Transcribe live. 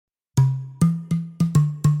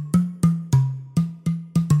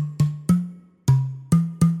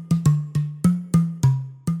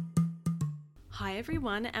Hi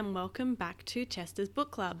everyone and welcome back to Chester's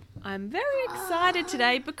Book Club. I'm very excited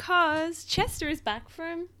today because Chester is back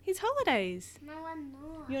from his holidays. No, I'm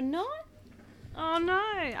not. You're not? Oh no,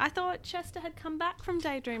 I thought Chester had come back from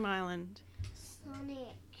Daydream Island.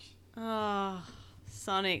 Sonic. Oh,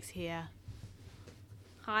 Sonic's here.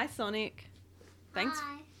 Hi Sonic. Hi.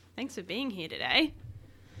 Thanks for being here today.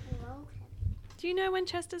 You're welcome. Do you know when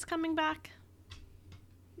Chester's coming back?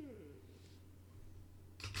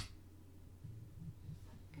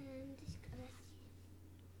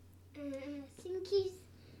 I think he's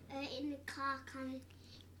in the car coming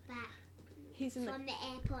back from the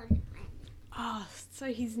airport. Oh, so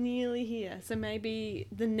he's nearly here. So maybe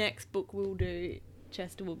the next book we'll do,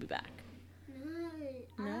 Chester will be back.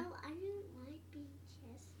 No? I don't like being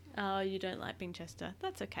Chester. Oh, you don't like being Chester.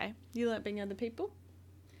 That's okay. You like being other people?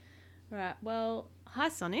 Right, well, hi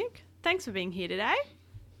Sonic. Thanks for being here today.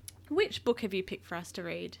 Which book have you picked for us to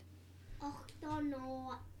read?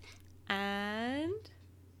 Octonauts. And?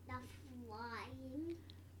 The Flying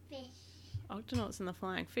Fish. Octonauts and the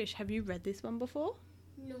Flying Fish. Have you read this one before?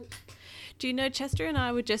 No. Do you know Chester and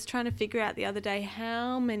I were just trying to figure out the other day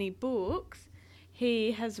how many books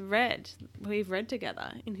he has read, we've read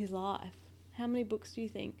together in his life. How many books do you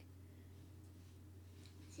think?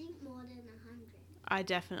 I think more than 100. I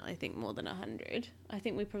definitely think more than 100. I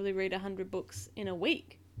think we probably read 100 books in a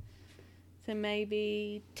week. So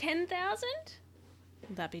maybe 10,000?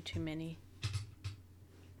 Would that be too many?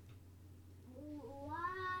 What?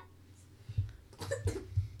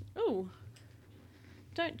 Oh,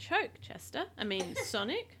 don't choke, Chester.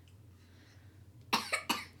 Sonic.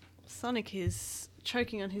 Sonic is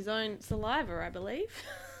choking on his own saliva, I believe.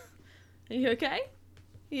 Are you okay?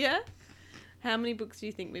 Yeah? How many books do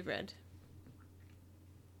you think we've read?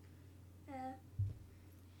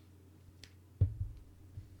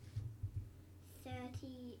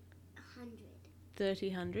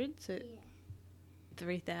 3,100. So Yeah.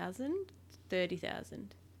 3,000?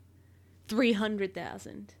 30,000?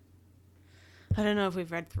 300,000. I don't know if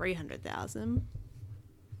we've read 300,000.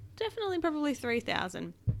 Definitely probably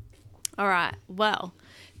 3,000. All right, well,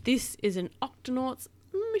 this is an Octonauts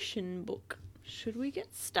mission book. Should we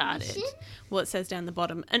get started? Mission? Well, it says down the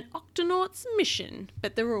bottom, an Octonauts mission.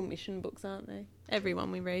 But they're all mission books, aren't they? Every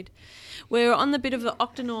one we read. We're on the bit of the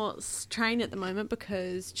Octonauts train at the moment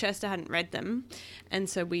because Chester hadn't read them. And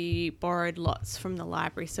so we borrowed lots from the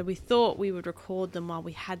library. So we thought we would record them while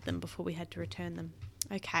we had them before we had to return them.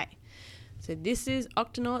 Okay, so this is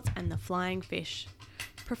Octonauts and the Flying Fish.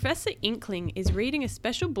 Professor Inkling is reading a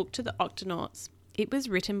special book to the Octonauts. It was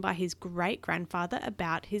written by his great-grandfather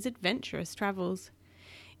about his adventurous travels.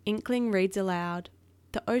 Inkling reads aloud.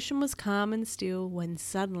 The ocean was calm and still when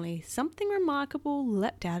suddenly something remarkable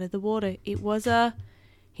leapt out of the water. It was a...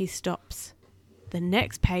 He stops. The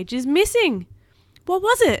next page is missing. What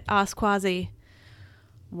was it? Asked Quasi.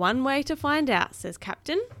 One way to find out, says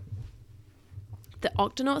Captain. The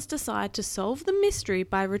Octonauts decide to solve the mystery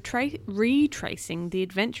by retracing the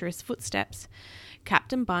adventurous footsteps.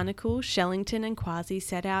 Captain Barnacle, Shellington and Quasi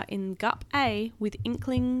set out in Gup A with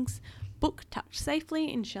Inkling's book tucked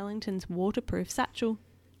safely in Shellington's waterproof satchel.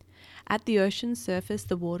 At the ocean's surface,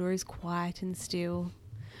 the water is quiet and still.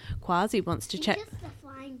 Quasi wants to check... Just the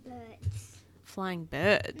flying birds. Flying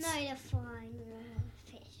birds? No, the flying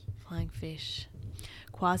fish. Flying fish.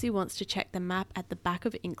 Quasi wants to check the map at the back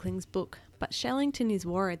of Inkling's book, but Shellington is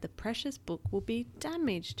worried the precious book will be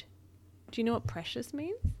damaged. Do you know what precious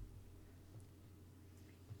means?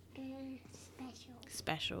 Special.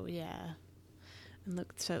 Special, yeah. And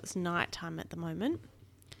look, so it's night time at the moment.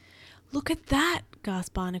 Look at that,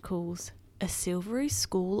 gasped Barnacles. A silvery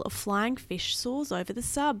school of flying fish soars over the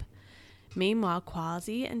sub. Meanwhile,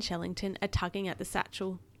 Quasi and Shellington are tugging at the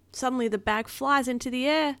satchel. Suddenly the bag flies into the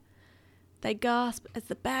air. They gasp as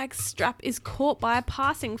the bag's strap is caught by a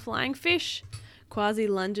passing flying fish. Quasi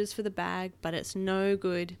lunges for the bag, but it's no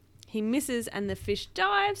good. He misses and the fish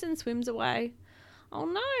dives and swims away. Oh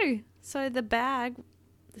no! So the bag,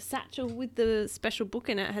 the satchel with the special book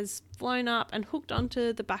in it, has flown up and hooked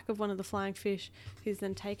onto the back of one of the flying fish, who's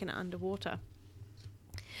then taken it underwater.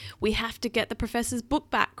 We have to get the professor's book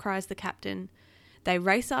back, cries the captain. They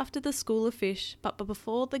race after the school of fish, but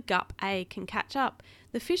before the Gup A can catch up,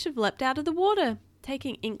 the fish have leapt out of the water,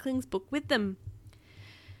 taking Inkling's book with them.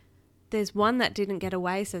 There's one that didn't get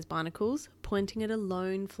away, says Barnacles, pointing at a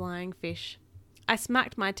lone flying fish. I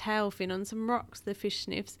smacked my tail fin on some rocks, the fish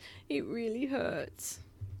sniffs. It really hurts.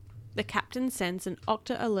 The captain sends an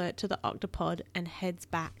octa alert to the octopod and heads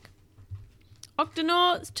back.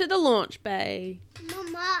 Octonauts to the launch bay.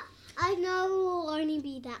 Mama, I know it will only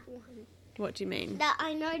be that one. What do you mean? That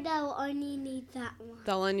I know they'll only need that one.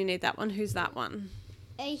 They'll only need that one. Who's that one?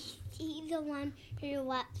 He's the one who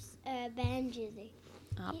wraps bandages.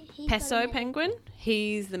 Peso Penguin?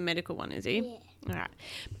 He's the medical one, is he? Yeah. All right.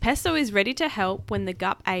 Peso is ready to help when the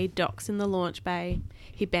Gup A docks in the launch bay.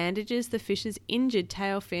 He bandages the fish's injured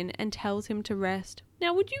tail fin and tells him to rest.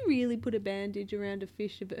 Now, would you really put a bandage around a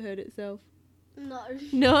fish if it hurt itself? No.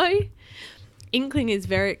 No? Inkling is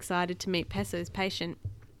very excited to meet Peso's patient.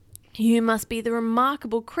 You must be the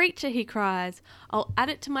remarkable creature, he cries. I'll add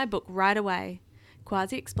it to my book right away.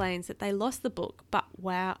 Quasi explains that they lost the book, but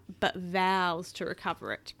vows to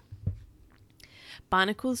recover it.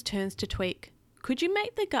 Barnacles turns to Tweak. Could you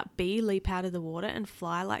make the Gup B leap out of the water and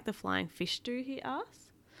fly like the flying fish do, he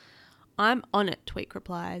asks. I'm on it, Tweak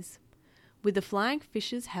replies. With the flying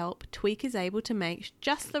fish's help, Tweak is able to make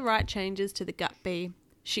just the right changes to the Gup B.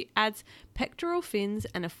 She adds pectoral fins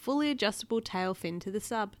and a fully adjustable tail fin to the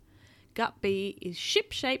sub. Gup B is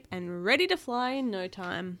ship-shape and ready to fly in no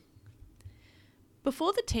time.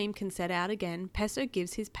 Before the team can set out again, Peso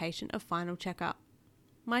gives his patient a final checkup.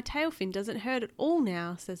 My tail fin doesn't hurt at all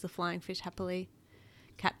now, says the flying fish happily.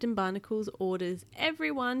 Captain Barnacles orders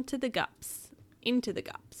everyone into the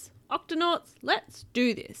Gups. Octonauts, let's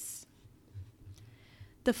do this.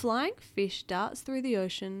 The flying fish darts through the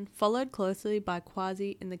ocean, followed closely by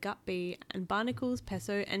Quasi in the Gup B and Barnacles,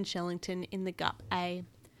 Peso and Shellington in the Gup A.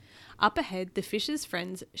 Up ahead, the fish's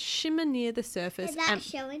friends shimmer near the surface. Is that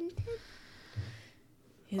Shellington?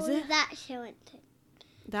 Is or it? Is that Shellington?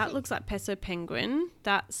 That looks like Peso Penguin.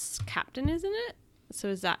 That's Captain, isn't it? So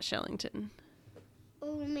is that Shellington?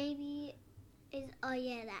 Or maybe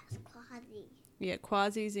that's Quasi. Yeah,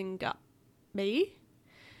 Quasi's in Gup B.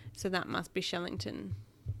 So that must be Shellington.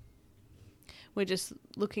 We're just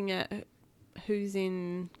looking at who's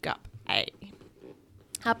in Gup A.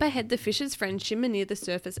 Up ahead, the fish's friends shimmer near the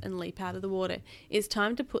surface and leap out of the water. It's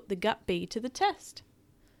time to put the Gup B to the test.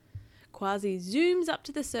 Quasi zooms up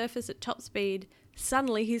to the surface at top speed.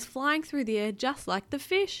 Suddenly, he's flying through the air just like the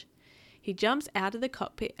fish. He jumps out of the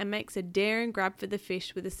cockpit and makes a daring grab for the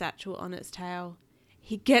fish with a satchel on its tail.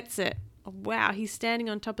 He gets it. Oh, wow, he's standing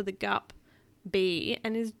on top of the Gup B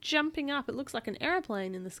and is jumping up. It looks like an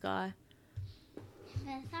aeroplane in the sky.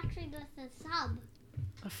 It's actually just a sub.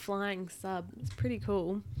 A flying sub. It's pretty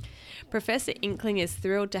cool. Professor Inkling is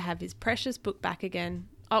thrilled to have his precious book back again.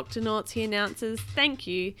 Octonauts, he announces, thank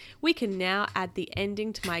you. We can now add the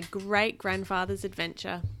ending to my great-grandfather's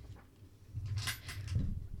adventure.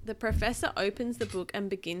 The professor opens the book and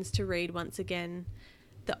begins to read once again.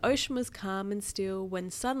 The ocean was calm and still when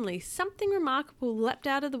suddenly something remarkable leapt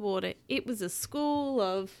out of the water. It was a school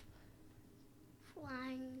of...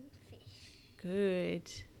 flying fish. Good.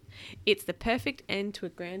 It's the perfect end to a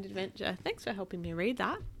grand adventure. Thanks for helping me read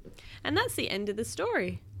that. And that's the end of the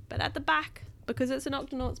story. But at the back, because it's an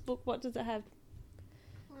Octonauts book, what does it have?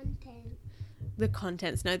 Content. The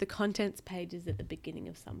contents. No, the contents page is at the beginning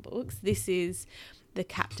of some books. This is the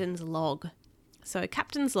captain's log. So,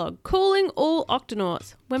 captain's log. Calling all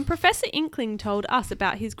Octonauts. When Professor Inkling told us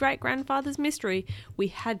about his great-grandfather's mystery, we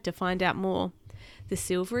had to find out more. The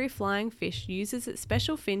silvery flying fish uses its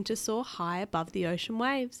special fin to soar high above the ocean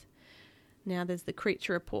waves. Now there's the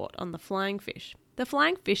creature report on the flying fish. The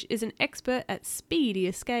flying fish is an expert at speedy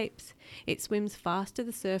escapes. It swims fast to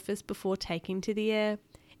the surface before taking to the air.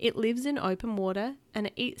 It lives in open water and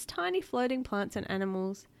it eats tiny floating plants and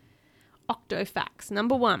animals. Octo facts.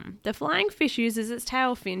 Number 1. The flying fish uses its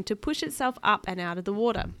tail fin to push itself up and out of the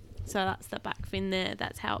water. So that's the back fin there.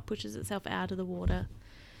 That's how it pushes itself out of the water.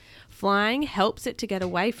 Flying helps it to get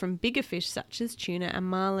away from bigger fish such as tuna and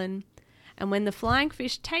marlin. And when the flying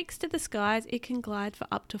fish takes to the skies, it can glide for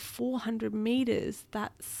up to 400 meters.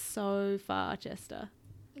 That's so far, Chester.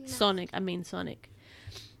 No. Sonic.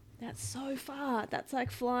 That's so far. That's like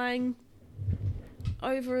flying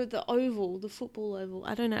over the oval, the football oval.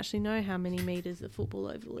 I don't actually know how many meters the football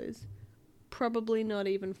oval is. Probably not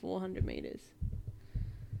even 400 meters.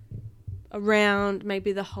 Around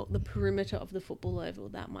maybe the perimeter of the football oval,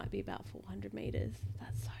 that might be about 400 meters.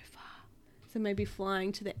 That's so far. So maybe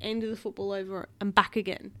flying to the end of the football oval and back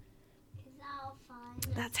again. Is that how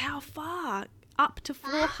far? That's how far. Up to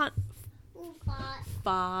 400.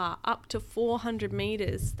 Far. Up to 400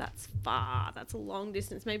 meters. That's far. That's a long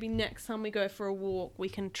distance. Maybe next time we go for a walk, we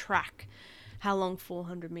can track how long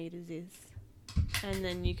 400 meters is. And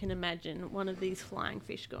then you can imagine one of these flying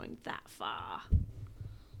fish going that far.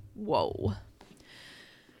 Whoa.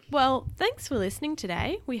 Well, thanks for listening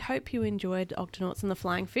today. We hope you enjoyed Octonauts and the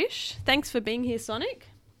Flying Fish. Thanks for being here, Sonic.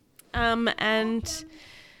 And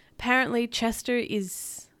apparently Chester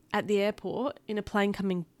is at the airport in a plane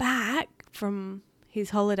coming back from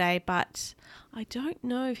his holiday, but I don't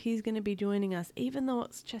know if he's going to be joining us, even though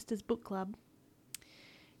it's Chester's book club.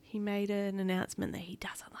 He made an announcement that he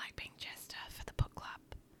doesn't like being Chester for the book club.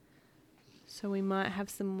 So we might have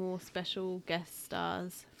some more special guest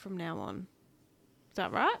stars from now on. Is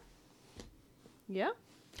that right? Yeah?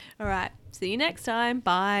 All right. See you next time.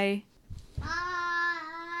 Bye.